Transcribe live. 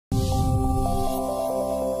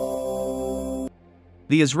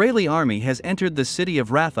the Israeli army has entered the city of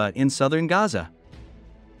Rafah in southern Gaza.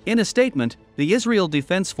 In a statement, the Israel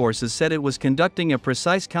Defense Forces said it was conducting a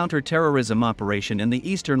precise counterterrorism operation in the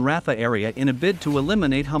eastern Rafah area in a bid to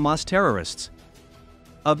eliminate Hamas terrorists.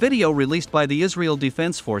 A video released by the Israel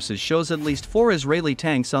Defense Forces shows at least 4 Israeli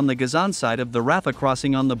tanks on the Gazan side of the Rafah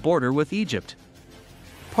crossing on the border with Egypt.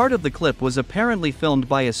 Part of the clip was apparently filmed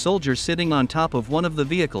by a soldier sitting on top of one of the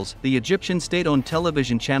vehicles. The Egyptian state-owned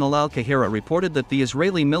television channel Al-Qahera reported that the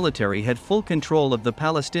Israeli military had full control of the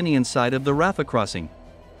Palestinian side of the Rafah crossing.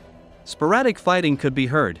 Sporadic fighting could be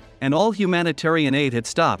heard, and all humanitarian aid had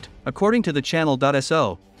stopped, according to the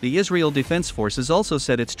channel.so. The Israel Defense Forces also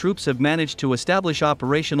said its troops have managed to establish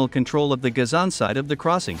operational control of the Gazan side of the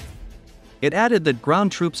crossing. It added that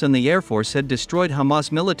ground troops and the Air Force had destroyed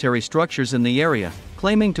Hamas military structures in the area,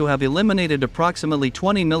 claiming to have eliminated approximately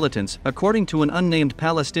 20 militants, according to an unnamed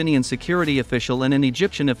Palestinian security official and an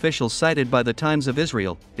Egyptian official cited by the Times of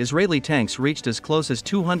Israel. Israeli tanks reached as close as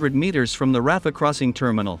 200 meters from the Rafah crossing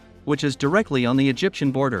terminal, which is directly on the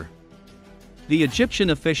Egyptian border. The Egyptian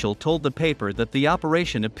official told the paper that the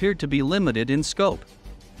operation appeared to be limited in scope.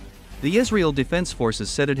 The Israel Defense Forces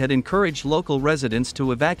said it had encouraged local residents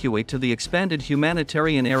to evacuate to the expanded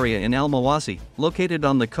humanitarian area in Al-Mawasi, located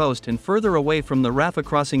on the coast and further away from the Rafah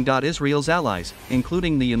crossing. Israel's allies,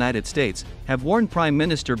 including the United States, have warned Prime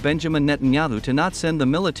Minister Benjamin Netanyahu to not send the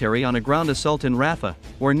military on a ground assault in Rafah,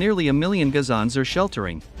 where nearly 1 million Gazans are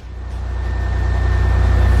sheltering.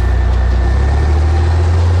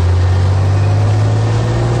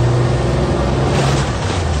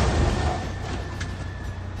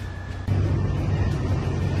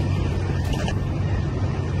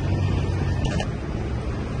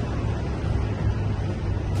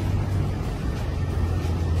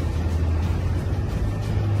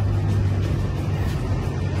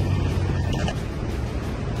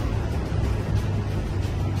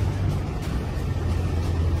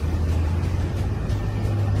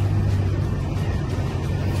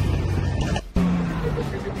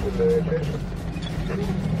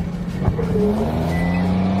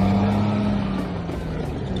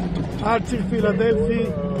 עד ציר פילדלפי,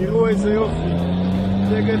 תראו איזה יופי,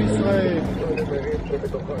 דגל ישראל.